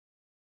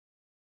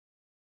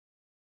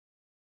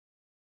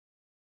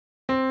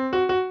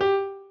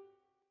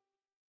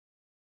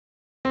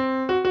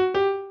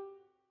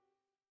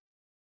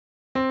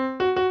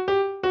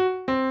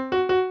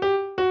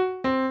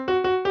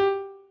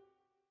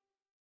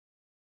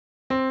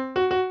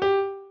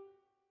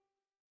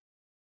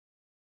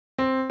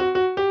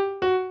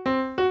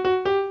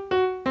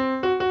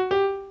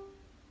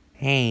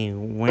Hey,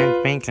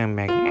 when's Ben come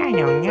back? I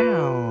don't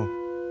know.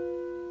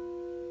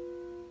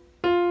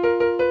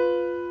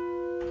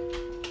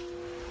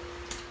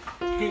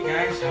 Hey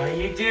guys, how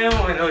you doing?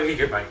 Okay,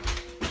 goodbye.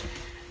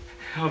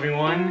 Hello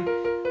everyone,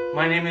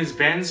 my name is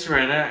Ben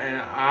Seretta,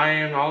 and I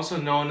am also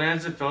known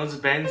as the Films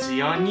Ben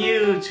Z on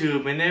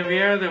YouTube and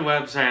every other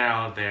website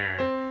out there.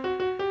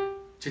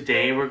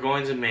 Today we're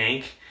going to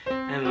make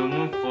an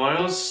aluminum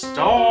foil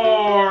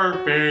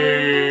starfish.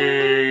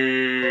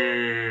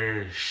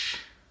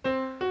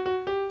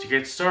 To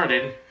get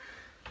started,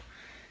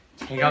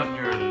 take out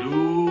your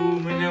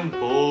aluminum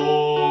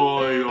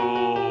foil.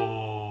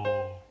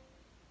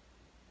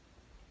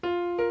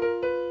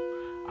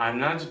 I'm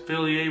not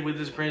affiliated with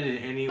this brand in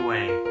any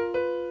way.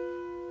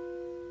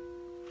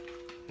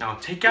 Now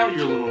take out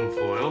your aluminum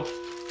foil.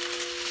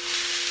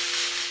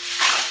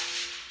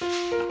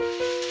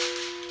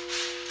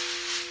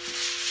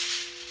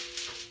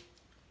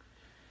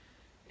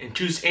 And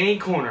choose any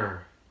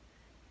corner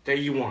that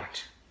you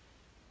want.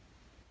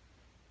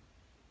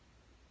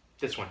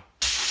 This one.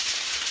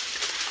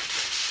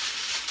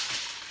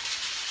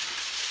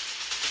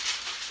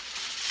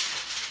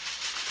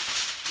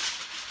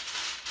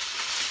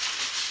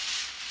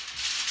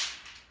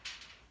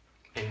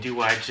 And do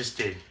what I just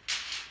did.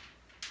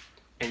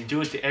 And do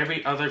it to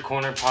every other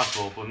corner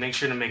possible, but make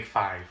sure to make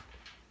 5.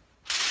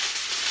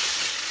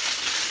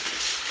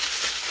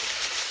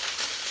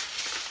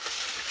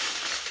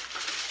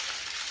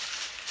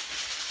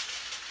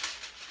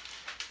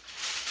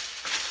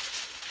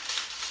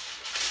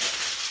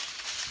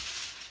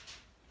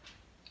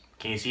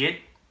 Can you see it?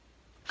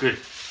 Good.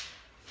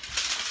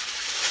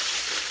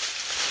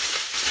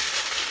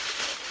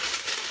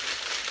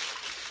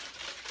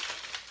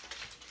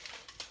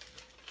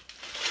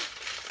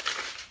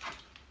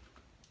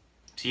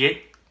 See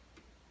it?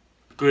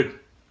 Good.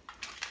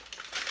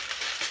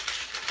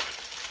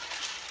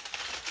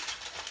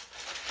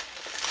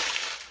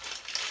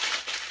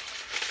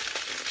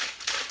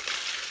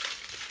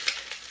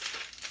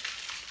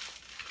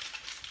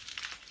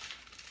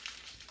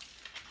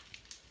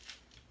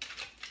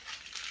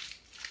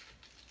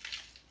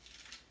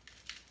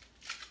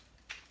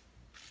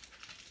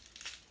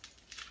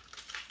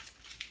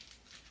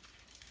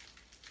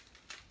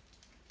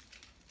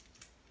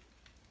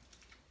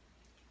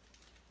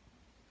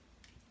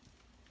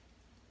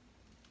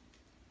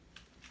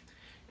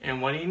 And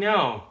what do you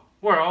know?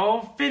 We're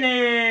all finished!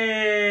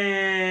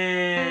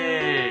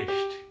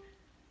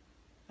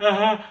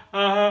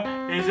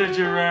 It's a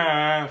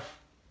giraffe.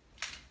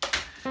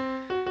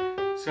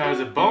 So as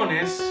a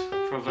bonus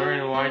for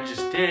learning what I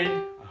just did,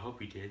 I hope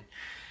you did,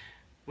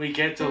 we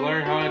get to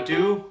learn how to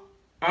do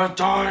a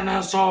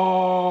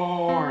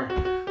dinosaur!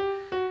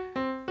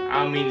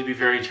 I don't mean to be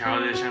very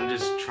childish, I'm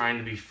just trying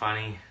to be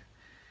funny.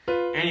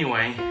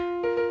 Anyway,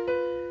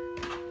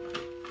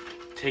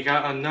 take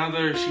out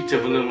another sheet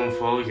of aluminum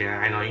foil. Yeah,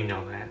 I know you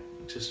know that.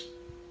 Just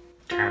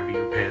trying to be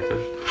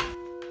repetitive.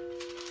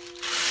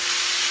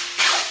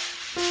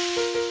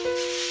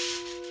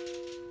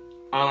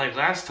 Unlike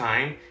last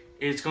time,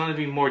 it's going to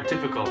be more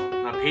difficult.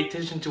 Now pay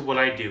attention to what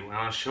I do, and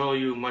I'll show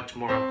you much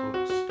more up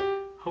close.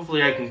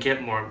 Hopefully I can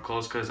get more up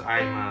close because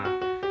I'm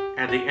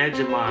at the edge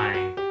of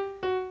my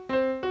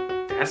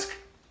desk.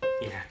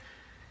 Yeah.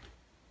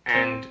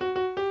 And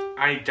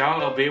I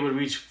doubt I'll be able to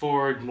reach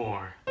forward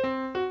more.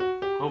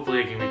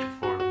 Hopefully I can reach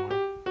forward more.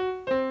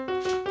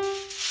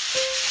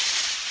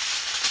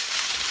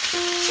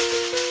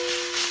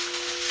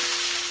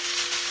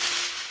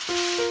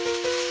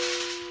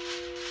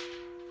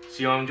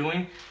 See what I'm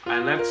doing? I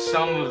left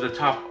some of the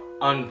top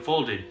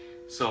unfolded.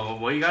 So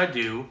what you gotta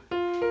do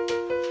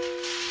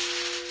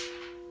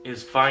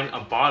is find a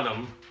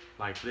bottom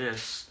like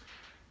this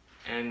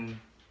and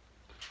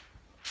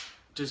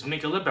just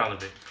make a lip out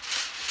of it.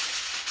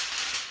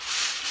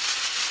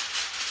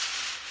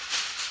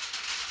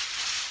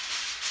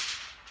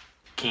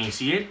 Can you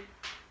see it?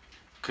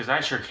 Because I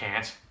sure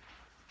can't.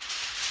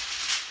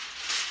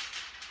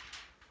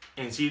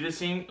 And see this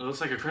thing? It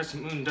looks like a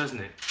crescent moon, doesn't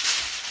it?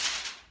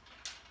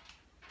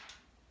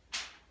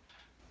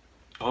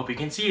 I hope you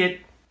can see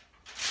it.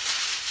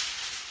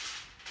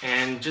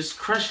 And just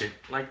crush it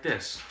like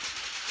this.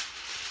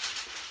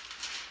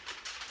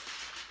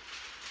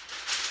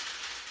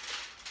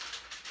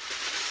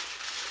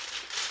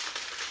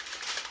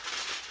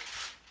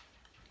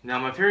 Now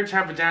my favorite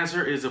type of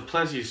dinosaur is a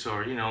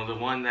plesiosaur, you know, the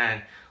one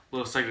that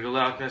looks like a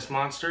Loch Ness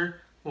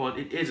monster. Well,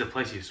 it is a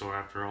plesiosaur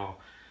after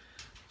all.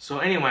 So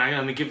anyway, I'm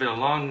gonna give it a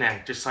long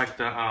neck, just like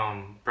the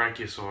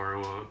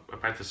brachiosaur or a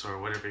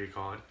petasaur, whatever you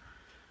call it.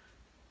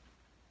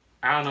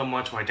 I don't know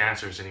much of my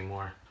dinosaurs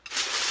anymore.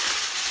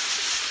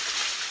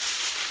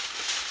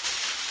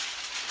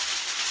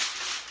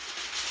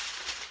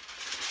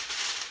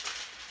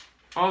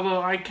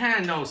 Although I kind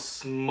of know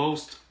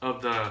most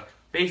of the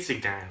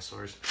basic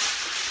dinosaurs.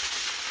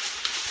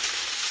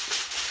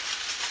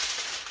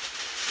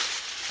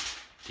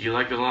 Do you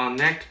like the long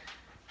neck?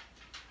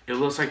 It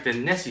looks like the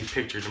Nessie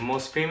picture, the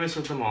most famous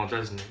of them all,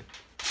 doesn't it?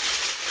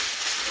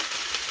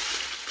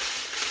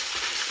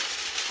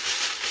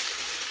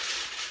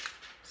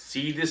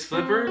 See this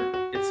flipper?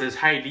 It says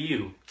hi to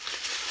you.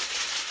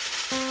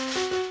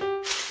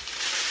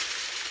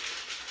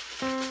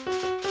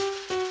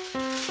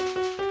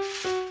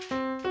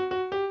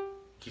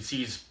 You see,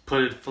 he's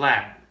put it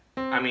flat.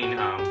 I mean,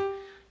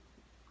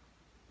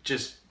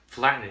 just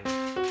flatten it.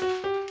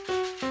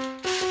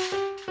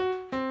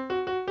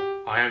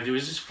 All I have to do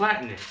is just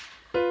flatten it.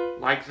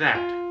 Like that.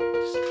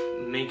 Just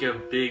make a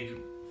big,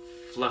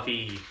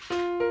 fluffy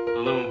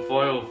aluminum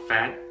foil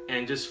fat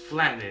and just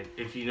flatten it,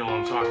 if you know what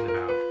I'm talking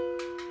about.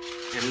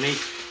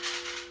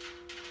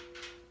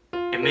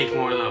 And make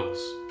more of those.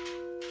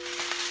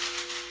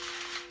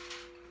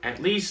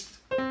 At least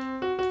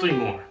 3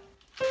 more.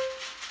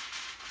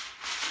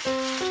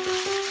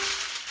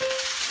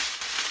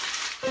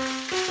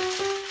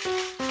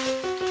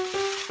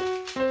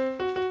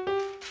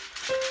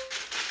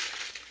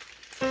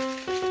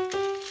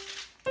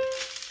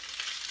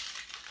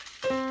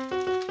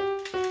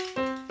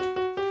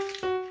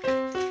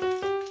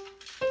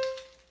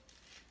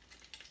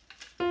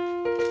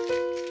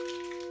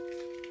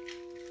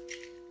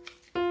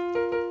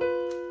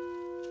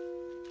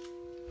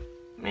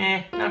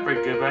 Not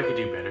very good, but I could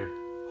do better.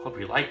 Hope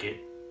you like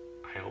it.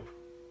 I hope.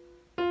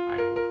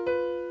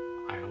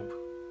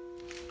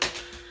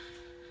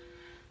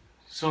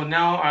 So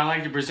now I'd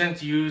like to present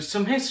to you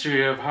some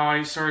history of how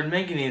I started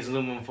making these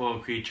aluminum foil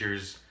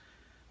creatures.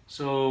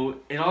 So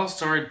it all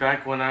started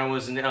back when I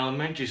was in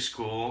elementary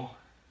school,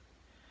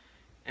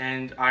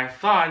 and I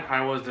thought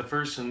I was the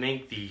first to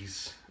make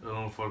these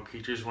aluminum foil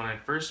creatures when I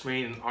first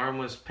made an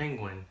armless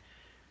penguin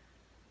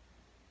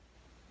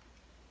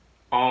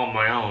all on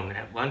my own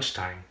at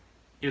lunchtime.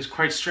 It was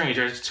quite strange.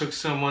 I just took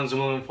someone's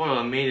aluminum foil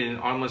and made it an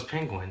armless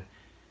penguin.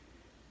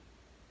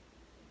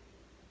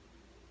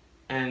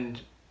 And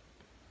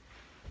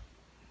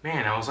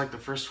man, I was like the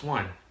first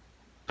one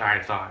that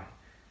I thought.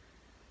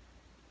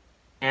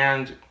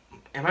 And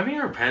am I being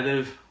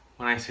repetitive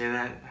when I say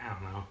that? I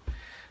don't know.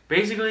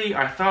 Basically,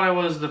 I thought I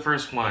was the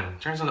first one.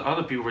 Turns out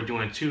other people were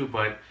doing it too,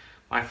 but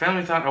my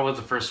family thought I was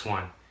the first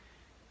one.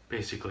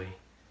 Basically.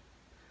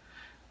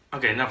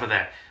 Okay, enough of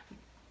that.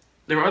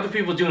 There were other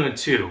people doing it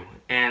too,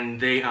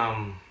 and they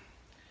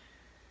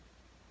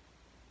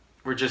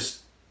were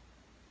just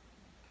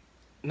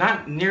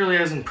not nearly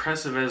as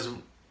impressive as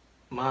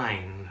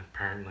mine,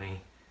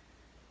 apparently.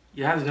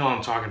 You have to know what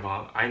I'm talking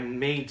about. I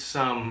made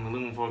some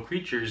aluminum foil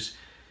creatures,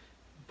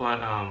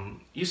 but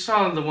you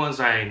saw the ones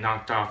I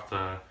knocked off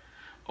the...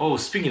 Oh,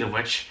 speaking of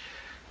which,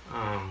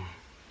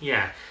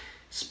 yeah,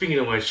 speaking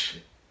of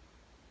which,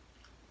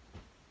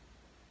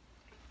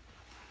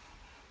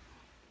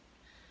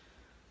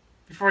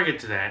 before I get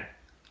to that,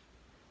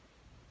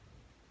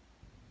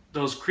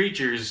 those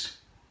creatures,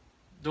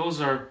 those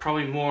are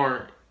probably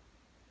more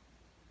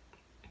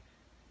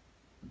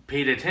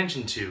paid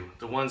attention to,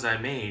 the ones I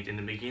made in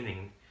the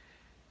beginning.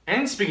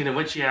 And speaking of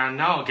which, yeah,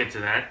 now I'll get to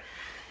that.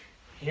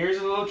 Here's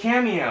a little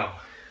cameo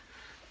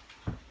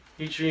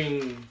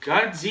featuring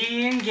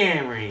Godsey and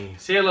Gamry.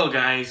 Say hello,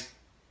 guys.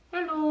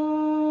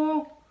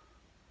 Hello.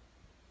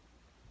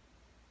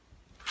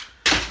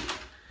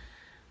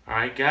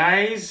 Alright,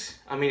 guys.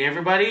 I mean,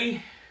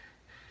 everybody.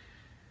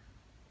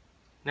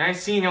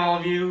 Nice seeing all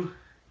of you.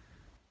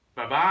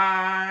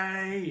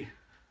 Bye-bye.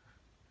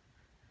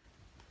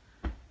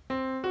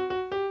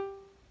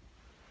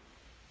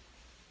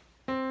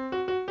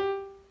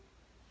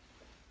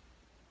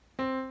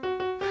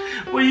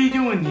 What are you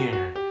doing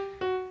here?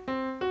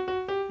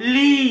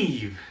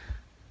 Leave!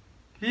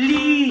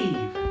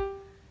 Leave!